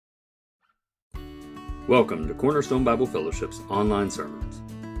Welcome to Cornerstone Bible Fellowship's online sermons.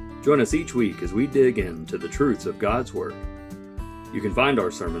 Join us each week as we dig into the truths of God's Word. You can find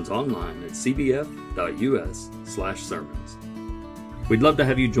our sermons online at cbf.us/sermons. We'd love to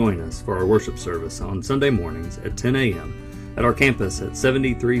have you join us for our worship service on Sunday mornings at 10 a.m. at our campus at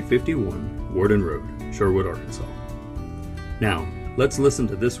 7351 Warden Road, Sherwood, Arkansas. Now, let's listen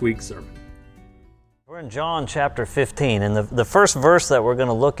to this week's sermon. We're in John chapter 15, and the first verse that we're going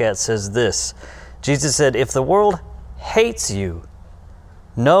to look at says this. Jesus said, "If the world hates you,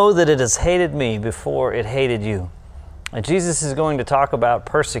 know that it has hated me before it hated you." And Jesus is going to talk about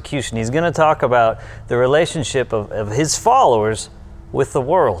persecution. He's going to talk about the relationship of his followers with the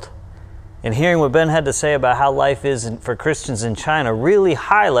world. And hearing what Ben had to say about how life is for Christians in China really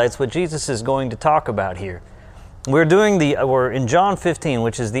highlights what Jesus is going to talk about here. We're in John 15,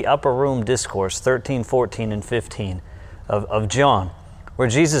 which is the upper room discourse, 13, 14, and 15 of John, where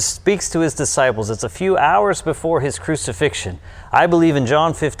Jesus speaks to his disciples. It's a few hours before his crucifixion. I believe in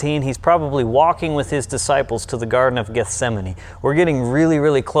John 15, he's probably walking with his disciples to the Garden of Gethsemane. We're getting really,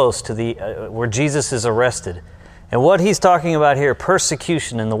 really close to where Jesus is arrested. And what he's talking about here,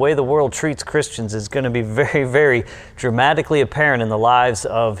 persecution and the way the world treats Christians, is going to be very, very dramatically apparent in the lives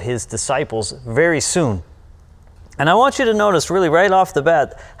of his disciples very soon. And I want you to notice really right off the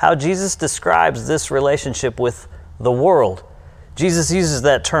bat how Jesus describes this relationship with the world. Jesus uses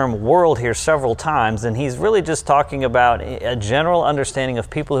that term world here several times, and he's really just talking about a general understanding of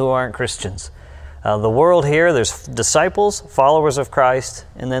people who aren't Christians. The world here, there's disciples, followers of Christ,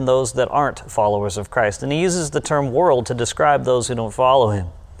 and then those that aren't followers of Christ. And he uses the term world to describe those who don't follow him.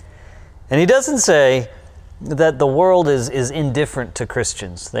 And he doesn't say that the world is indifferent to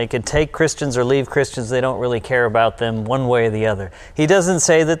Christians. They could take Christians or leave Christians. They don't really care about them one way or the other. He doesn't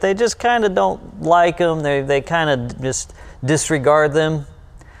say that they just kind of don't like them. They kind of just disregard them.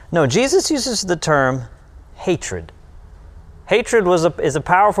 No, Jesus uses the term hatred. Hatred is a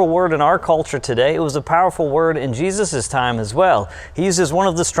powerful word in our culture today. It was a powerful word in Jesus' time as well. He uses one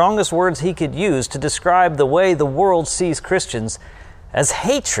of the strongest words he could use to describe the way the world sees Christians as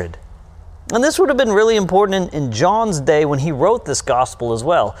hatred. And this would have been really important in John's day when he wrote this gospel as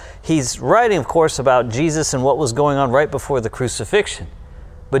well. He's writing, of course, about Jesus and what was going on right before the crucifixion.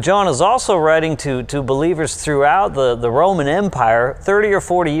 But John is also writing to believers throughout the Roman Empire 30 or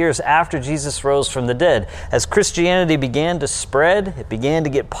 40 years after Jesus rose from the dead. As Christianity began to spread, it began to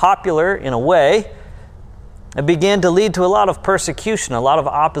get popular in a way, it began to lead to a lot of persecution, a lot of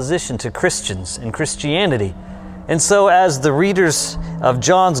opposition to Christians and Christianity. And so as the readers of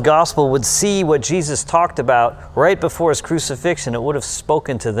John's gospel would see what Jesus talked about right before his crucifixion, it would have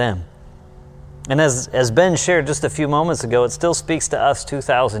spoken to them. And as Ben shared just a few moments ago, it still speaks to us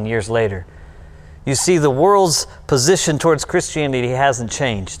 2,000 years later. You see, the world's position towards Christianity hasn't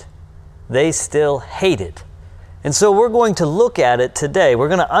changed. They still hate it. And so we're going to look at it today. We're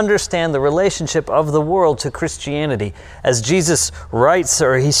going to understand the relationship of the world to Christianity as Jesus writes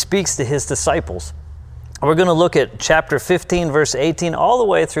or he speaks to his disciples. We're going to look at chapter 15, verse 18, all the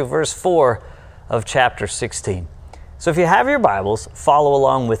way through verse 4 of chapter 16. So if you have your Bibles, follow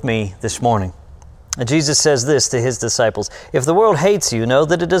along with me this morning. Jesus says this to his disciples, "If the world hates you, know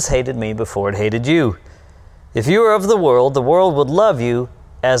that it has hated me before it hated you. If you were of the world would love you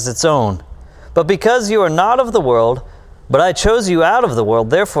as its own. But because you are not of the world, but I chose you out of the world,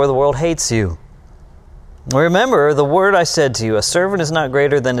 therefore the world hates you. Remember the word I said to you, a servant is not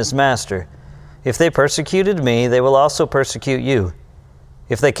greater than his master. If they persecuted me, they will also persecute you.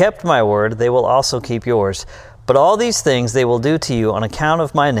 If they kept my word, they will also keep yours. But all these things they will do to you on account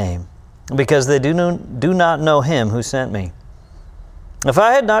of my name, because they do not know him who sent me. If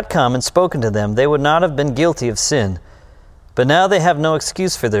I had not come and spoken to them, they would not have been guilty of sin. But now they have no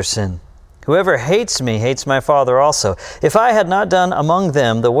excuse for their sin. Whoever hates me hates my Father also. If I had not done among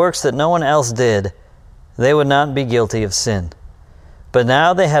them the works that no one else did, they would not be guilty of sin. But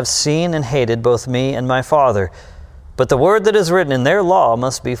now they have seen and hated both me and my Father. But the word that is written in their law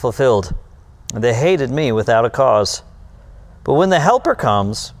must be fulfilled. They hated me without a cause. But when the Helper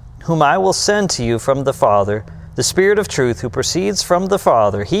comes, whom I will send to you from the Father, the Spirit of truth who proceeds from the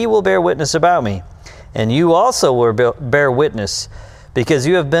Father, he will bear witness about me. And you also will bear witness, because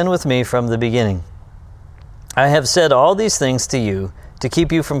you have been with me from the beginning. I have said all these things to you to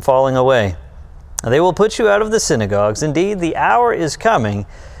keep you from falling away. They will put you out of the synagogues. Indeed, the hour is coming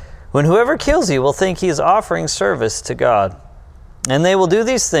when whoever kills you will think he is offering service to God. And they will do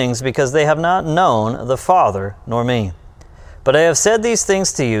these things because they have not known the Father nor me. But I have said these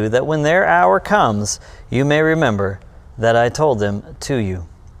things to you, that when their hour comes, you may remember that I told them to you."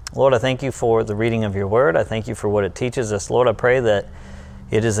 Lord, I thank you for the reading of your word. I thank you for what it teaches us. Lord, I pray that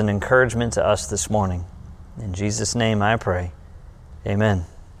it is an encouragement to us this morning. In Jesus' name I pray. Amen.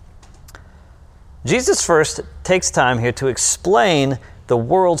 Jesus first takes time here to explain the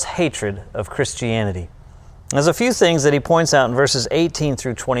world's hatred of Christianity. There's a few things that he points out in verses 18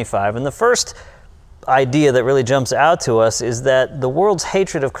 through 25. And the first idea that really jumps out to us is that the world's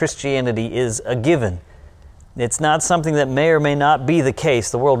hatred of Christianity is a given. It's not something that may or may not be the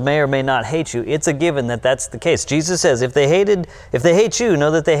case. The world may or may not hate you. It's a given that that's the case. Jesus says, if they hate you,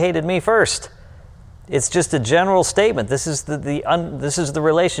 know that they hated me first. It's just a general statement. This is the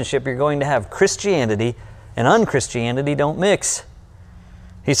relationship you're going to have. Christianity and unchristianity don't mix.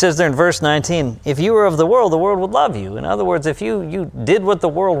 He says there in verse 19, if you were of the world would love you. In other words, if you did what the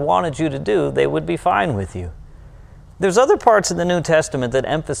world wanted you to do, they would be fine with you. There's other parts in the New Testament that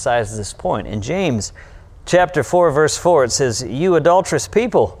emphasize this point. In James chapter 4, verse 4, it says, you adulterous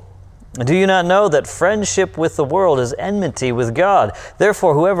people, do you not know that friendship with the world is enmity with God?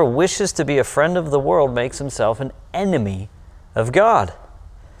 Therefore, whoever wishes to be a friend of the world makes himself an enemy of God.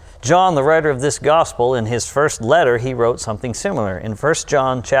 John, the writer of this gospel, in his first letter, he wrote something similar. In 1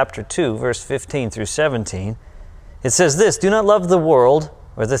 John chapter 2, verse 15 through 17, it says this, do not love the world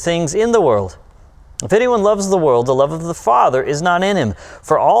or the things in the world. If anyone loves the world, the love of the Father is not in him.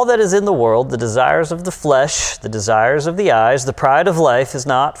 For all that is in the world, the desires of the flesh, the desires of the eyes, the pride of life is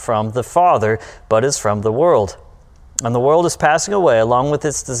not from the Father, but is from the world. And the world is passing away along with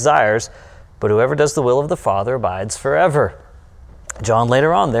its desires, but whoever does the will of the Father abides forever. John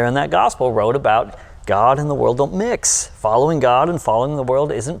later on there in that gospel wrote about God and the world don't mix. Following God and following the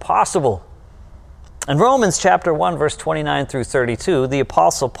world isn't possible. In Romans chapter 1, verse 29 through 32, the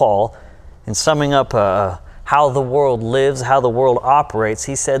Apostle Paul, in summing up how the world lives, how the world operates,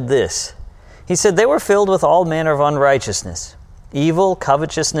 he said this. He said, they were filled with all manner of unrighteousness, evil,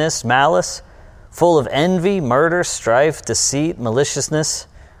 covetousness, malice, full of envy, murder, strife, deceit, maliciousness,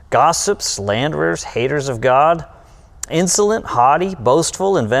 gossips, slanderers, haters of God, insolent, haughty,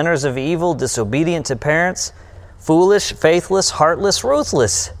 boastful, inventors of evil, disobedient to parents, foolish, faithless, heartless,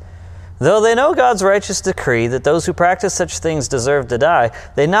 ruthless. Though they know God's righteous decree that those who practice such things deserve to die,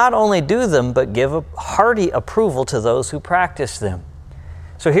 they not only do them, but give a hearty approval to those who practice them.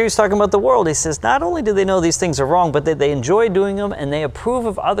 So here he's talking about the world. He says, not only do they know these things are wrong, but they enjoy doing them and they approve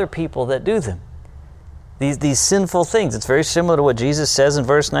of other people that do them. These sinful things. It's very similar to what Jesus says in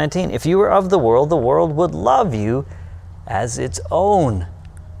verse 19. If you were of the world would love you as its own.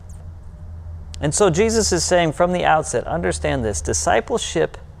 And so Jesus is saying from the outset, understand this,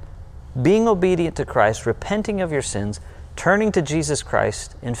 discipleship, being obedient to Christ, repenting of your sins, turning to Jesus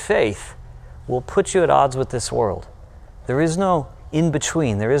Christ in faith will put you at odds with this world. There is no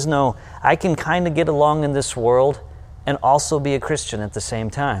in-between. There is no, I can kind of get along in this world and also be a Christian at the same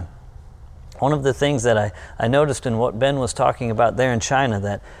time. One of the things that I noticed in what Ben was talking about there in China,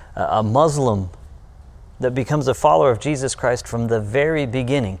 that a Muslim that becomes a follower of Jesus Christ from the very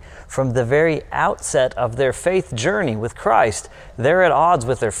beginning, from the very outset of their faith journey with Christ, they're at odds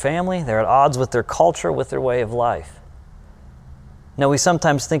with their family, they're at odds with their culture, with their way of life. Now, we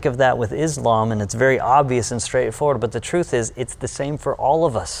sometimes think of that with Islam, and it's very obvious and straightforward, but the truth is, it's the same for all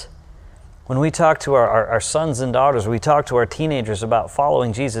of us. When we talk to our sons and daughters, we talk to our teenagers about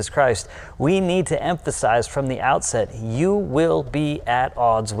following Jesus Christ, we need to emphasize from the outset, you will be at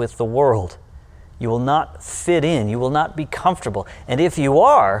odds with the world. You will not fit in. You will not be comfortable. And if you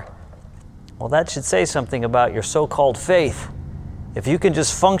are, well, that should say something about your so-called faith. If you can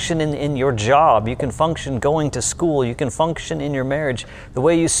just function in your job, you can function going to school, you can function in your marriage, the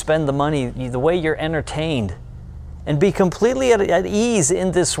way you spend the money, the way you're entertained, and be completely at ease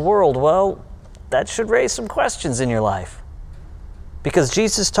in this world, well, that should raise some questions in your life. Because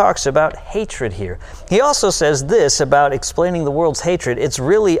Jesus talks about hatred here. He also says this about explaining the world's hatred. It's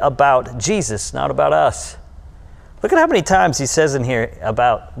really about Jesus, not about us. Look at how many times he says in here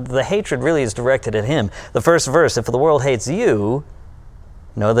about the hatred really is directed at him. The first verse, if the world hates you,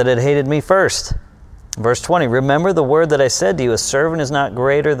 know that it hated me first. Verse 20, remember the word that I said to you, a servant is not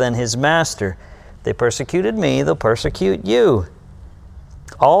greater than his master. They persecuted me, they'll persecute you.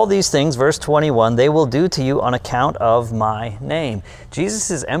 All these things, verse 21, they will do to you on account of my name. Jesus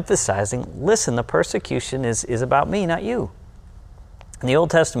is emphasizing, listen, the persecution is about me, not you. In the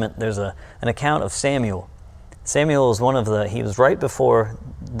Old Testament, there's an account of Samuel. Samuel was he was right before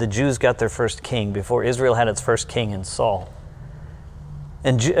the Jews got their first king, before Israel had its first king in Saul.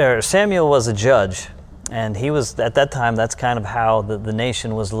 And Samuel was a judge. And he was, at that time, that's kind of how the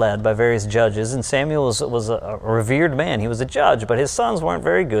nation was led, by various judges. And Samuel was a revered man. He was a judge, but his sons weren't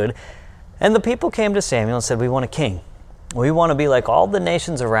very good. And the people came to Samuel and said, we want a king. We want to be like all the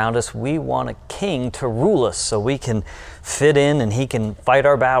nations around us. We want a king to rule us so we can fit in and he can fight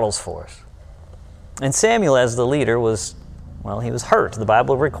our battles for us. And Samuel, as the leader, he was hurt. The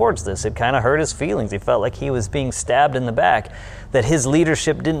Bible records this. It kind of hurt his feelings. He felt like he was being stabbed in the back, that his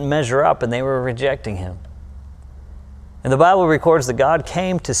leadership didn't measure up and they were rejecting him. And the Bible records that God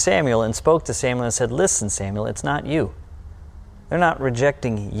came to Samuel and spoke to Samuel and said, "Listen, Samuel, it's not you. They're not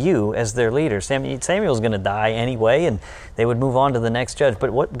rejecting you as their leader. Samuel's going to die anyway, and they would move on to the next judge.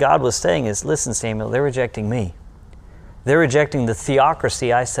 But what God was saying is, listen, Samuel, they're rejecting me. They're rejecting the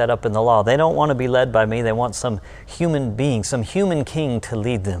theocracy I set up in the law. They don't want to be led by me. They want some human being, some human king to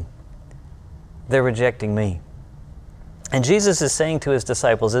lead them. They're rejecting me." And Jesus is saying to his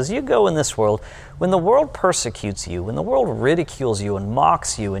disciples, as you go in this world, when the world persecutes you, when the world ridicules you and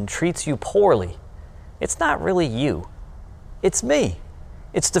mocks you and treats you poorly, it's not really you. It's me.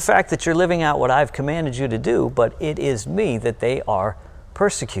 It's the fact that you're living out what I've commanded you to do, but it is me that they are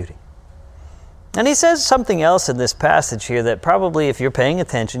persecuting. And he says something else in this passage here that probably, if you're paying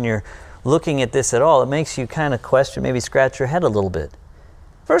attention, you're looking at this at all, it makes you kind of question, maybe scratch your head a little bit.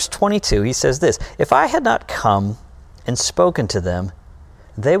 Verse 22, he says this, "If I had not come and spoken to them,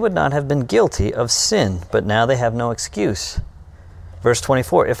 they would not have been guilty of sin, but now they have no excuse." Verse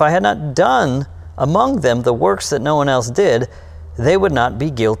 24, "If I had not done among them the works that no one else did, they would not be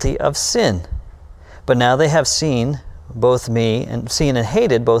guilty of sin. But now they have seen and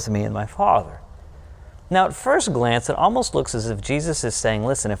hated both me and my Father." Now, at first glance, it almost looks as if Jesus is saying,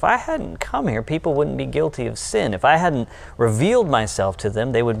 listen, if I hadn't come here, people wouldn't be guilty of sin. If I hadn't revealed myself to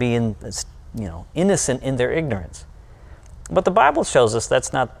them, they would be innocent in their ignorance. But the Bible shows us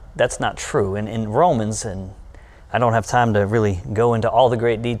that's not true. And in Romans, and I don't have time to really go into all the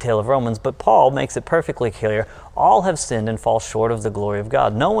great detail of Romans, but Paul makes it perfectly clear, all have sinned and fall short of the glory of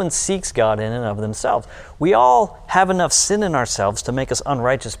God. No one seeks God in and of themselves. We all have enough sin in ourselves to make us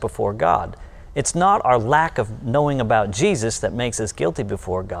unrighteous before God. It's not our lack of knowing about Jesus that makes us guilty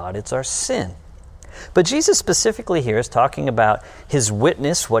before God, it's our sin. But Jesus specifically here is talking about his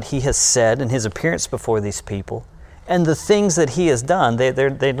witness, what he has said, and his appearance before these people, and the things that he has done.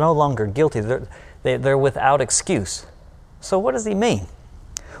 They're no longer guilty. They're without excuse. So what does he mean?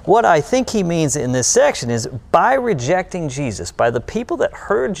 What I think he means in this section is by rejecting Jesus, by the people that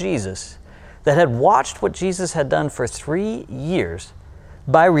heard Jesus, that had watched what Jesus had done for 3 years,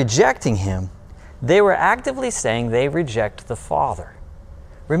 by rejecting him, they were actively saying they reject the Father.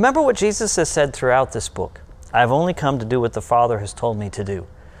 Remember what Jesus has said throughout this book. I've only come to do what the Father has told me to do.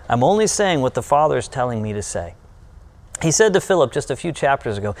 I'm only saying what the Father is telling me to say. He said to Philip just a few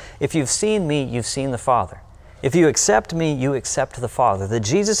chapters ago, if you've seen me, you've seen the Father. If you accept me, you accept the Father. That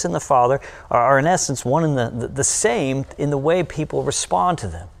Jesus and the Father are in essence one and the same in the way people respond to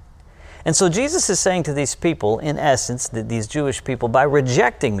them. And so Jesus is saying to these people, in essence, these Jewish people, by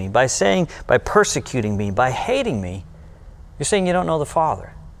rejecting me, by persecuting me, by hating me, you're saying you don't know the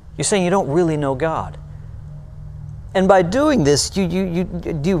Father. You're saying you don't really know God. And by doing this, do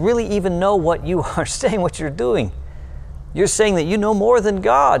you really even know what you are saying, what you're doing? You're saying that you know more than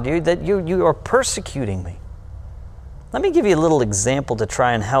God, that you are persecuting me. Let me give you a little example to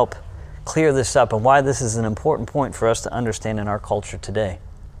try and help clear this up and why this is an important point for us to understand in our culture today.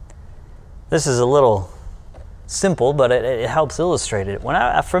 This is a little simple, but it helps illustrate it.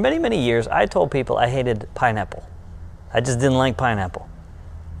 For many, many years, I told people I hated pineapple. I just didn't like pineapple.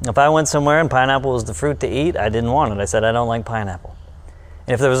 If I went somewhere and pineapple was the fruit to eat, I didn't want it. I said I don't like pineapple.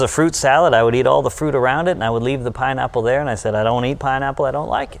 And if there was a fruit salad, I would eat all the fruit around it, and I would leave the pineapple there, and I said I don't eat pineapple, I don't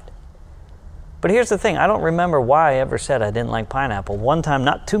like it. But here's the thing, I don't remember why I ever said I didn't like pineapple. One time,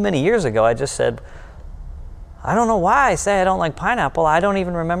 not too many years ago, I just said, I don't know why I say I don't like pineapple, I don't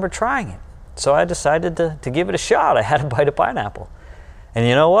even remember trying it. So I decided to give it a shot. I had a bite of pineapple. And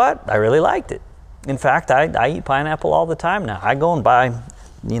you know what? I really liked it. In fact, I eat pineapple all the time now. I go and buy,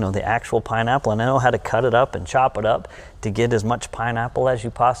 the actual pineapple, and I know how to cut it up and chop it up to get as much pineapple as you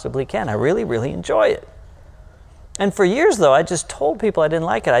possibly can. I really, really enjoy it. And for years, though, I just told people I didn't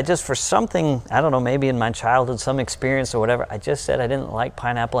like it. For something, I don't know, maybe in my childhood, some experience or whatever, I just said I didn't like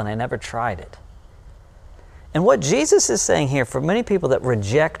pineapple and I never tried it. And what Jesus is saying here, for many people that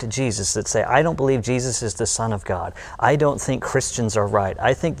reject Jesus, that say, I don't believe Jesus is the Son of God. I don't think Christians are right.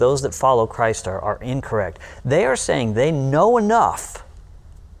 I think those that follow Christ are incorrect. They are saying they know enough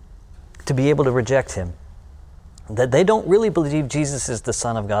to be able to reject him. That they don't really believe Jesus is the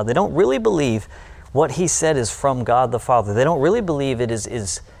Son of God. They don't really believe what he said is from God the Father. They don't really believe it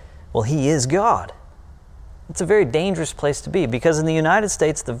he is God. It's a very dangerous place to be, because in the United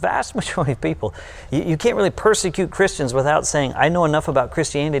States, the vast majority of people, you can't really persecute Christians without saying, I know enough about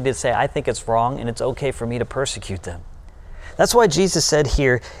Christianity to say I think it's wrong and it's okay for me to persecute them. That's why Jesus said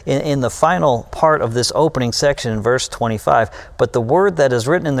here in the final part of this opening section in verse 25, "But the word that is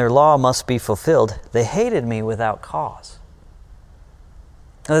written in their law must be fulfilled. They hated me without cause."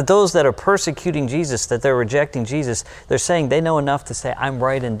 Now, that those that are persecuting Jesus, that they're rejecting Jesus, they're saying they know enough to say, I'm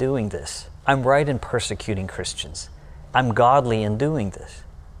right in doing this. I'm right in persecuting Christians. I'm godly in doing this.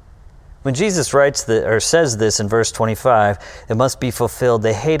 When Jesus writes or says this in verse 25, it must be fulfilled,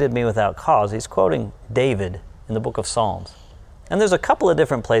 they hated me without cause. He's quoting David in the book of Psalms. And there's a couple of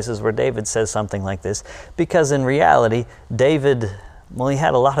different places where David says something like this, because in reality, David, he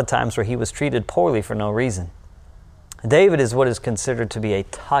had a lot of times where he was treated poorly for no reason. David is what is considered to be a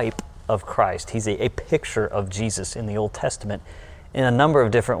type of Christ. He's a picture of Jesus in the Old Testament in a number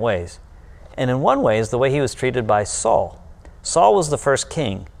of different ways. And in one way is the way he was treated by Saul. Saul was the first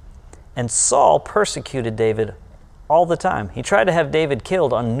king, and Saul persecuted David all the time. He tried to have David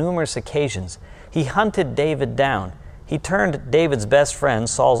killed on numerous occasions. He hunted David down. He turned David's best friend,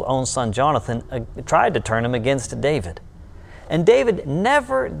 Saul's own son Jonathan, tried to turn him against David. And David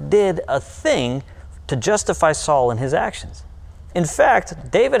never did a thing to justify Saul in his actions. In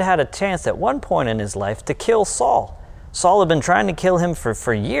fact, David had a chance at one point in his life to kill Saul. Saul had been trying to kill him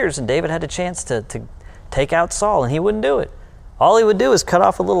for years, and David had a chance to take out Saul, and he wouldn't do it. All he would do is cut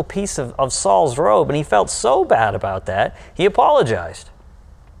off a little piece of Saul's robe, and he felt so bad about that, he apologized.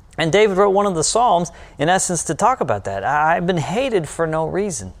 And David wrote one of the Psalms, in essence, to talk about that. I've been hated for no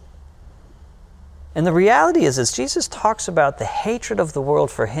reason. And the reality is, as Jesus talks about the hatred of the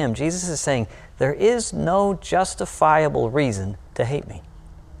world for him, Jesus is saying, there is no justifiable reason to hate me.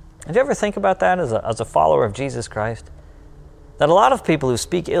 Did you ever think about that as a follower of Jesus Christ? That a lot of people who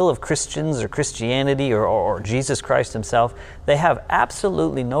speak ill of Christians or Christianity or Jesus Christ himself, they have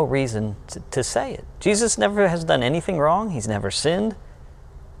absolutely no reason to say it. Jesus never has done anything wrong. He's never sinned.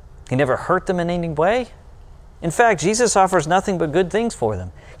 He never hurt them in any way. In fact, Jesus offers nothing but good things for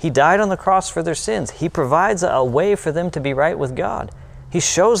them. He died on the cross for their sins. He provides a way for them to be right with God. He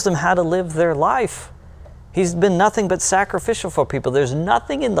shows them how to live their life. He's been nothing but sacrificial for people. There's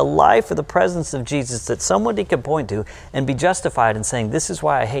nothing in the life or the presence of Jesus that somebody can point to and be justified in saying, this is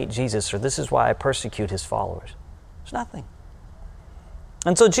why I hate Jesus, or this is why I persecute his followers. There's nothing.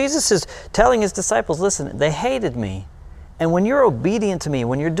 And so Jesus is telling his disciples, listen, they hated me. And when you're obedient to me,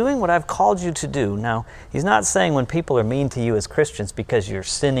 when you're doing what I've called you to do, now, he's not saying when people are mean to you as Christians because you're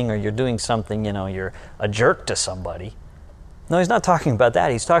sinning or you're doing something, you're a jerk to somebody. No, he's not talking about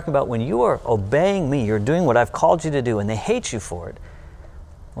that. He's talking about when you are obeying me, you're doing what I've called you to do, and they hate you for it.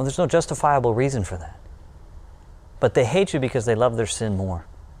 Well, there's no justifiable reason for that. But they hate you because they love their sin more.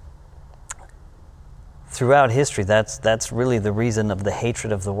 Throughout history, that's really the reason of the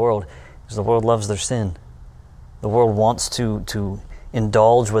hatred of the world, is the world loves their sin. The world wants to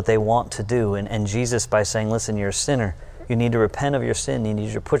indulge what they want to do. And Jesus, by saying, listen, you're a sinner, you need to repent of your sin, you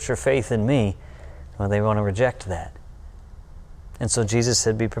need to put your faith in me, well, they want to reject that. And so Jesus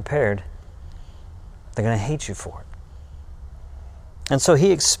said, be prepared. They're going to hate you for it. And so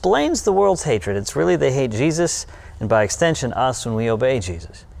he explains the world's hatred. It's really they hate Jesus, and by extension, us when we obey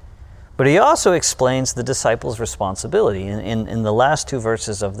Jesus. But he also explains the disciples' responsibility in the last two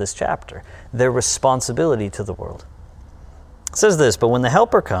verses of this chapter, their responsibility to the world. It says this, but when the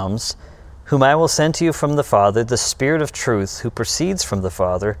Helper comes, whom I will send to you from the Father, the Spirit of truth, who proceeds from the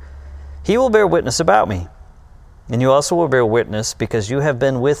Father, he will bear witness about me. And you also will bear witness because you have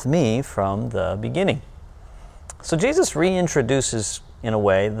been with me from the beginning. So Jesus reintroduces, in a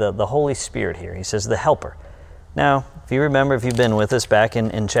way, the Holy Spirit here. He says the Helper. Now, if you remember, if you've been with us back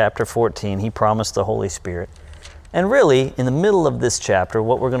in chapter 14, he promised the Holy Spirit. And really, in the middle of this chapter,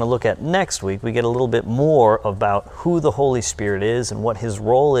 what we're going to look at next week, we get a little bit more about who the Holy Spirit is and what his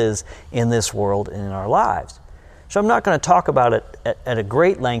role is in this world and in our lives. So I'm not going to talk about it at a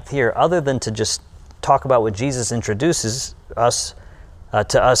great length here, other than to just talk about what Jesus introduces us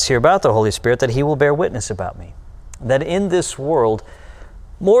to us here about the Holy Spirit, that he will bear witness about me. That in this world,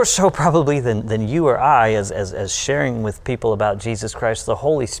 more so probably than you or I as sharing with people about Jesus Christ, the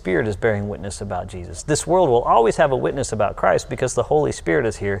Holy Spirit is bearing witness about Jesus. This world will always have a witness about Christ because the Holy Spirit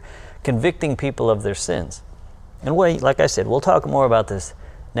is here convicting people of their sins. And like I said, we'll talk more about this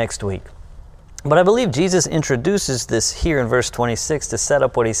next week. But I believe Jesus introduces this here in verse 26 to set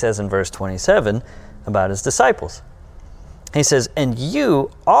up what he says in verse 27 about his disciples. He says, and you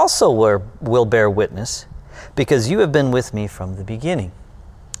also will bear witness because you have been with me from the beginning.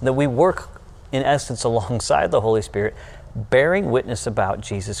 That we work, in essence, alongside the Holy Spirit, bearing witness about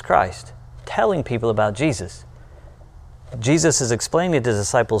Jesus Christ, telling people about Jesus. Jesus is explaining to the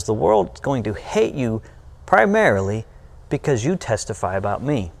disciples, the world is going to hate you primarily because you testify about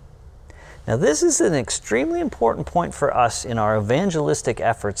me. Now, this is an extremely important point for us in our evangelistic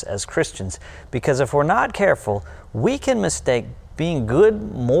efforts as Christians, because if we're not careful, we can mistake being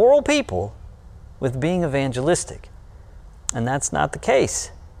good, moral people with being evangelistic. And that's not the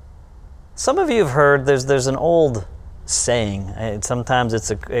case. Some of you have heard there's an old saying. Sometimes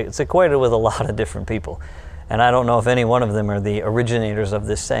it's equated with a lot of different people. And I don't know if any one of them are the originators of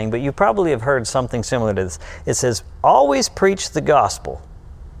this saying, but you probably have heard something similar to this. It says, always preach the gospel.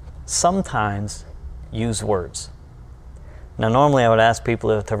 Sometimes use words. Now, normally I would ask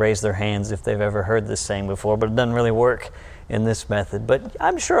people to raise their hands if they've ever heard this saying before, but it doesn't really work in this method. But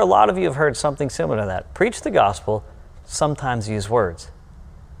I'm sure a lot of you have heard something similar to that. Preach the gospel, sometimes use words.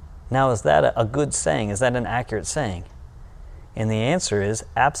 Now, is that a good saying? Is that an accurate saying? And the answer is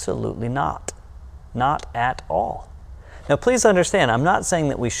absolutely not. Not at all. Now, please understand, I'm not saying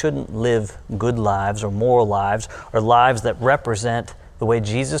that we shouldn't live good lives or moral lives or lives that represent the way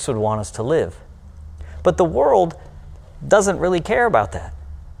Jesus would want us to live. But the world doesn't really care about that.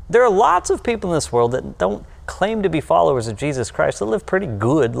 There are lots of people in this world that don't claim to be followers of Jesus Christ that live pretty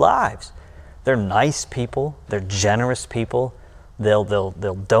good lives. They're nice people. They're generous people. They'll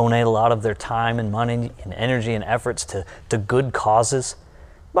donate a lot of their time and money and energy and efforts to good causes.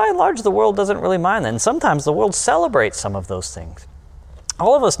 By and large, the world doesn't really mind that. And sometimes the world celebrates some of those things.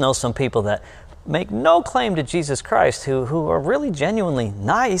 All of us know some people that make no claim to Jesus Christ who are really genuinely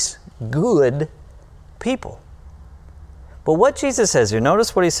nice, good people. But what Jesus says here,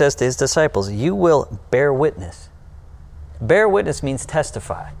 notice what he says to his disciples, you will bear witness. Bear witness means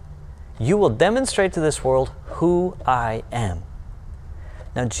testify. You will demonstrate to this world who I am.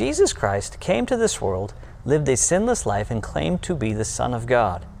 Now, Jesus Christ came to this world, lived a sinless life, and claimed to be the Son of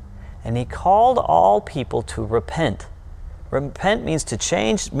God. And he called all people to repent. Repent means to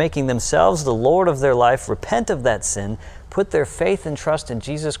change, making themselves the Lord of their life, repent of that sin, put their faith and trust in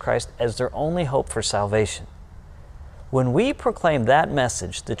Jesus Christ as their only hope for salvation. When we proclaim that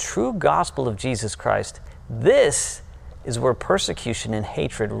message, the true gospel of Jesus Christ, this is where persecution and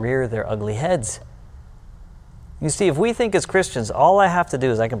hatred rear their ugly heads. You see, if we think as Christians, all I have to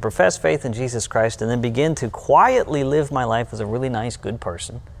do is I can profess faith in Jesus Christ and then begin to quietly live my life as a really nice, good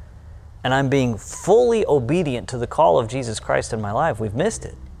person, and I'm being fully obedient to the call of Jesus Christ in my life, we've missed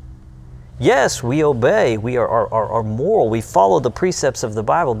it. Yes, we obey, we are moral, we follow the precepts of the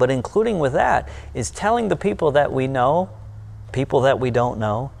Bible, but including with that is telling the people that we know, people that we don't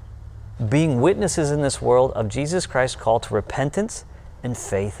know, being witnesses in this world of Jesus Christ's call to repentance and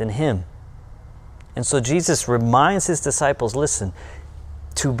faith in Him. And so Jesus reminds His disciples, listen,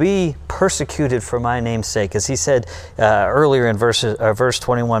 to be persecuted for my name's sake. As He said earlier in verse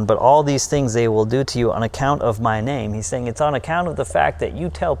 21, but all these things they will do to you on account of my name. He's saying it's on account of the fact that you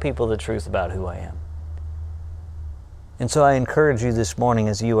tell people the truth about who I am. And so I encourage you this morning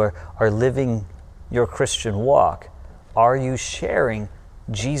as you are living your Christian walk, are you sharing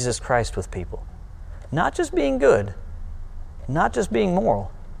Jesus Christ with people? Not just being good, not just being moral,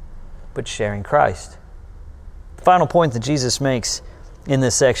 but sharing Christ. The final point that Jesus makes in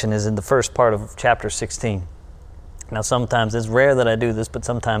this section is in the first part of chapter 16. Now, sometimes it's rare that I do this, but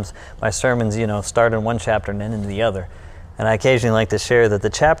sometimes my sermons, start in one chapter and then into the other. And I occasionally like to share that the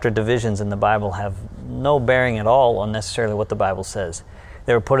chapter divisions in the Bible have no bearing at all on necessarily what the Bible says.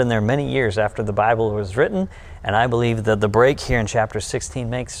 They were put in there many years after the Bible was written, and I believe that the break here in chapter 16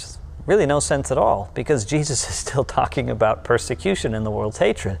 makes really no sense at all, because Jesus is still talking about persecution and the world's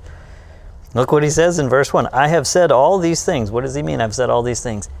hatred. Look what he says in verse 1. I have said all these things. What does he mean, I've said all these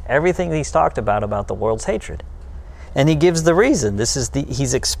things? Everything he's talked about the world's hatred. And he gives the reason.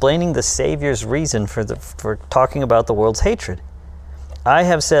 He's explaining the Savior's reason for talking about the world's hatred. I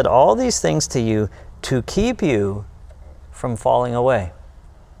have said all these things to you to keep you from falling away.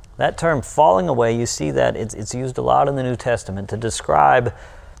 That term, falling away, you see that it's used a lot in the New Testament to describe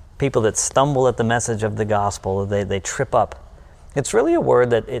people that stumble at the message of the gospel. They trip up. It's really a word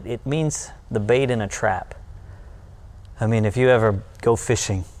that it means the bait in a trap. I mean, if you ever go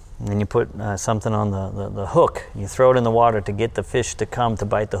fishing and you put something on the hook, you throw it in the water to get the fish to come to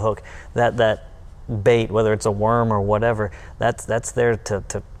bite the hook, that bait, whether it's a worm or whatever, that's there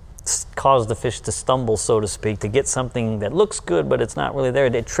to cause the fish to stumble, so to speak, to get something that looks good but it's not really there.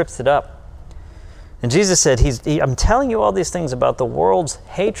 It trips it up. And Jesus said, I'm telling you all these things about the world's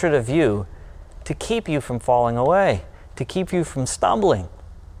hatred of you to keep you from falling away, to keep you from stumbling.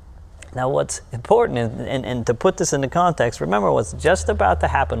 Now, what's important, and to put this into context, remember what's just about to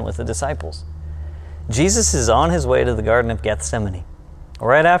happen with the disciples. Jesus is on his way to the Garden of Gethsemane.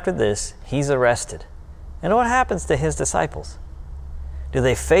 Right after this, he's arrested. And what happens to his disciples? Do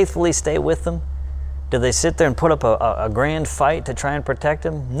they faithfully stay with them? Did they sit there and put up a grand fight to try and protect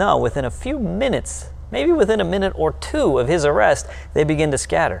him? No, within a few minutes, maybe within a minute or two of his arrest, they begin to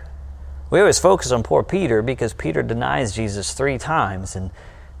scatter. We always focus on poor Peter because Peter denies Jesus 3 times, and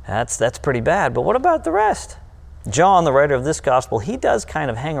that's pretty bad. But what about the rest? John, the writer of this gospel, he does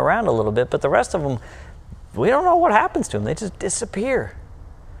kind of hang around a little bit, but the rest of them, we don't know what happens to them. They just disappear.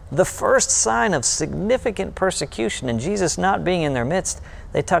 The first sign of significant persecution and Jesus not being in their midst,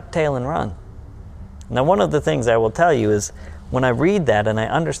 they tuck tail and run. Now, one of the things I will tell you is when I read that and I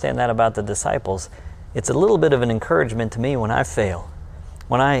understand that about the disciples, it's a little bit of an encouragement to me when I fail.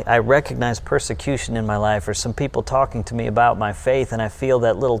 When I recognize persecution in my life, or some people talking to me about my faith, and I feel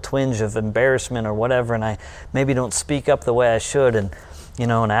that little twinge of embarrassment or whatever, and I maybe don't speak up the way I should, and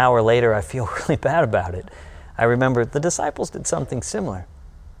an hour later I feel really bad about it. I remember the disciples did something similar,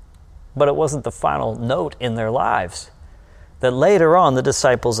 but it wasn't the final note in their lives. That later on, the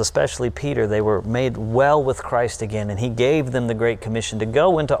disciples, especially Peter, they were made well with Christ again, and he gave them the Great Commission to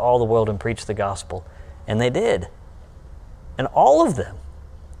go into all the world and preach the gospel. And they did. And all of them,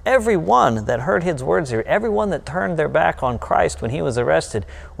 everyone that heard his words here, everyone that turned their back on Christ when he was arrested,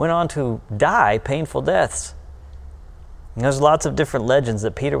 went on to die painful deaths. And there's lots of different legends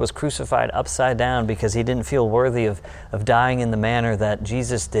that Peter was crucified upside down because he didn't feel worthy of dying in the manner that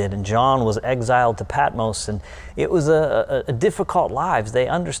Jesus did. And John was exiled to Patmos, and it was a difficult lives. They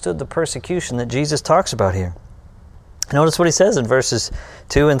understood the persecution that Jesus talks about here. Notice what he says in verses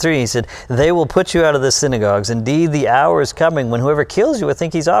 2 and 3. He said, "They will put you out of the synagogues. Indeed, the hour is coming when whoever kills you will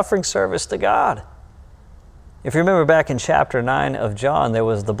think he's offering service to God." If you remember back in chapter 9 of John, there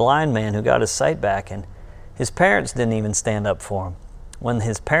was the blind man who got his sight back, and his parents didn't even stand up for him. When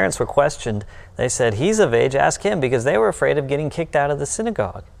his parents were questioned, they said, "He's of age, ask him," because they were afraid of getting kicked out of the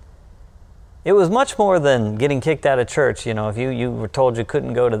synagogue. It was much more than getting kicked out of church. If you were told you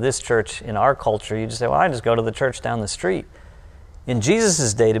couldn't go to this church in our culture, you just say, "Well, I just go to the church down the street." In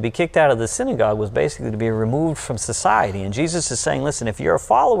Jesus' day, to be kicked out of the synagogue was basically to be removed from society. And Jesus is saying, listen, if you're a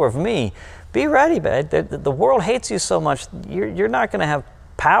follower of me, be ready, man. The world hates you so much, you're not going to have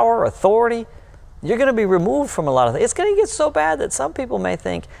power, authority. You're going to be removed from a lot of things. It's going to get so bad that some people may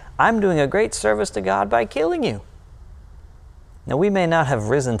think, I'm doing a great service to God by killing you. Now, we may not have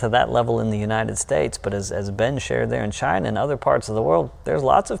risen to that level in the United States, but as Ben shared there in China and other parts of the world, there's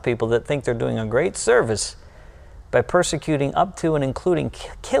lots of people that think they're doing a great service by persecuting up to and including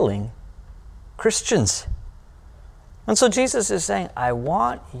killing Christians. And so Jesus is saying, I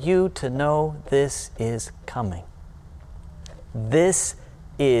want you to know this is coming. This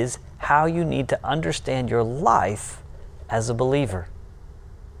is how you need to understand your life as a believer.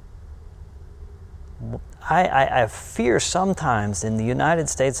 I fear sometimes in the United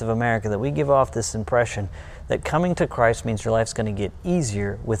States of America that we give off this impression that coming to Christ means your life's going to get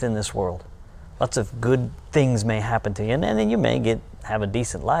easier within this world. Lots of good things may happen to you, and then you may have a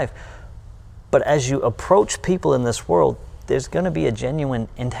decent life. But as you approach people in this world, there's going to be a genuine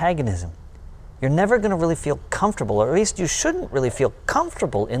antagonism. You're never going to really feel comfortable, or at least you shouldn't really feel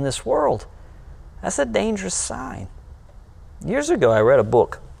comfortable in this world. That's a dangerous sign. Years ago, I read a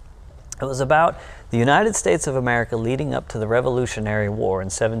book. It was about the United States of America leading up to the Revolutionary War in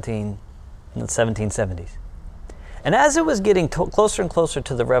the 1770s. And as it was getting closer and closer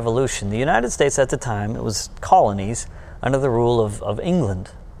to the Revolution, the United States at the time, it was colonies under the rule of England.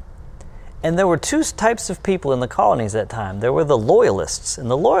 And there were two types of people in the colonies at that time. There were the Loyalists, and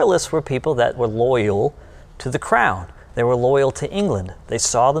the Loyalists were people that were loyal to the crown. They were loyal to England. They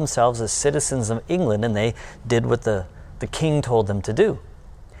saw themselves as citizens of England, and they did what the king told them to do.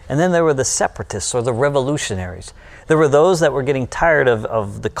 And then there were the separatists, or the revolutionaries. There were those that were getting tired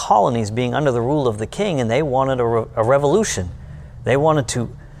of the colonies being under the rule of the king, and they wanted a revolution. They wanted to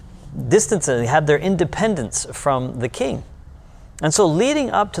distance and have their independence from the king. And so leading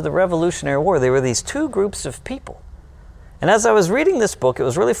up to the Revolutionary War, there were these two groups of people. And as I was reading this book, it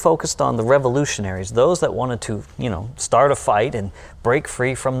was really focused on the revolutionaries, those that wanted to, start a fight and break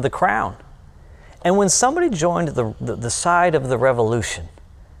free from the crown. And when somebody joined the side of the revolution,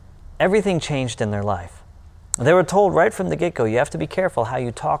 everything changed in their life. They were told right from the get-go, you have to be careful how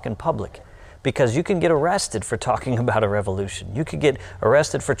you talk in public, because you can get arrested for talking about a revolution. You could get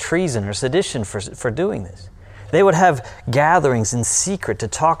arrested for treason or sedition for doing this. They would have gatherings in secret to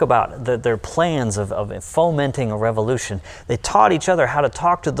talk about their plans of fomenting a revolution. They taught each other how to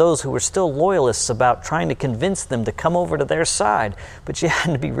talk to those who were still loyalists about trying to convince them to come over to their side. But you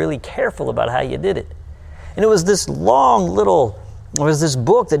had to be really careful about how you did it. And it was this this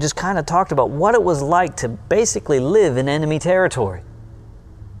book that just kind of talked about what it was like to basically live in enemy territory.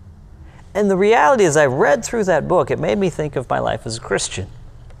 And the reality is, I read through that book, it made me think of my life as a Christian.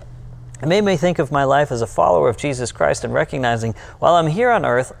 It made me think of my life as a follower of Jesus Christ and recognizing while I'm here on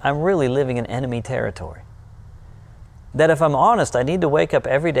earth, I'm really living in enemy territory. That if I'm honest, I need to wake up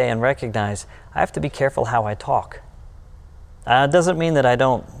every day and recognize I have to be careful how I talk. It doesn't mean that I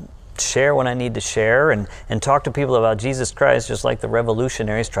don't share when I need to share and talk to people about Jesus Christ, just like the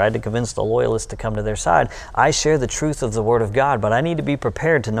revolutionaries tried to convince the loyalists to come to their side. I share the truth of the Word of God, but I need to be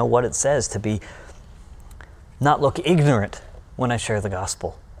prepared to know what it says, to not look ignorant when I share the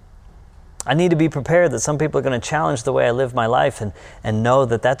gospel. I need to be prepared that some people are going to challenge the way I live my life and know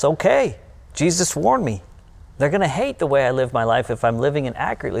that that's okay. Jesus warned me. They're going to hate the way I live my life if I'm living it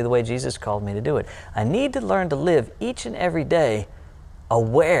accurately the way Jesus called me to do it. I need to learn to live each and every day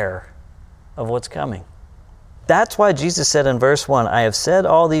aware of what's coming. That's why Jesus said in verse 1, I have said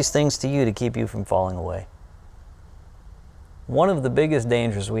all these things to you to keep you from falling away. One of the biggest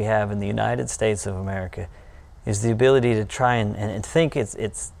dangers we have in the United States of America is the ability to try and think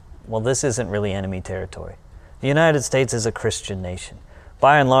this isn't really enemy territory. The United States is a Christian nation.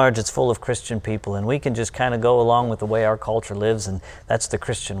 By and large, it's full of Christian people, and we can just kind of go along with the way our culture lives, and that's the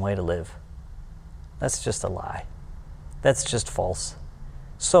Christian way to live. That's just a lie. That's just false.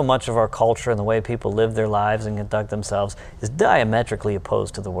 So much of our culture and the way people live their lives and conduct themselves is diametrically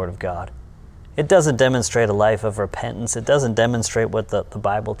opposed to the Word of God. It doesn't demonstrate a life of repentance. It doesn't demonstrate what the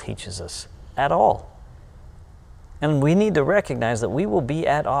Bible teaches us at all. And we need to recognize that we will be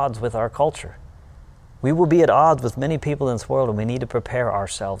at odds with our culture. We will be at odds with many people in this world, and we need to prepare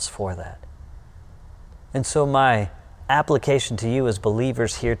ourselves for that. And so my application to you as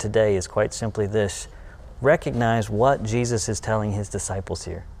believers here today is quite simply this. Recognize what Jesus is telling his disciples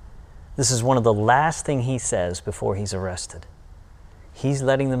here. This is one of the last things he says before he's arrested. He's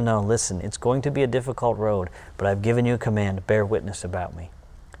letting them know, listen, it's going to be a difficult road, but I've given you a command, bear witness about me.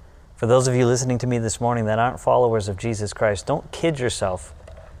 For those of you listening to me this morning that aren't followers of Jesus Christ, don't kid yourself.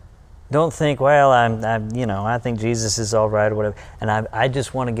 Don't think, well, I think Jesus is all right or whatever, and I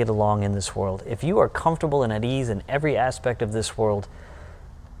just want to get along in this world. If you are comfortable and at ease in every aspect of this world,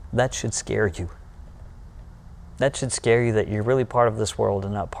 that should scare you. That should scare you that you're really part of this world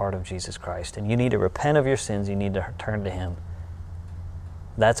and not part of Jesus Christ. And you need to repent of your sins. You need to turn to Him.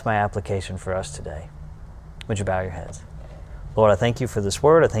 That's my application for us today. Would you bow your heads? Lord, I thank you for this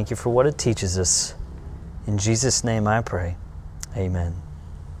word. I thank you for what it teaches us. In Jesus' name I pray. Amen.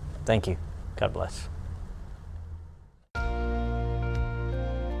 Thank you. God bless.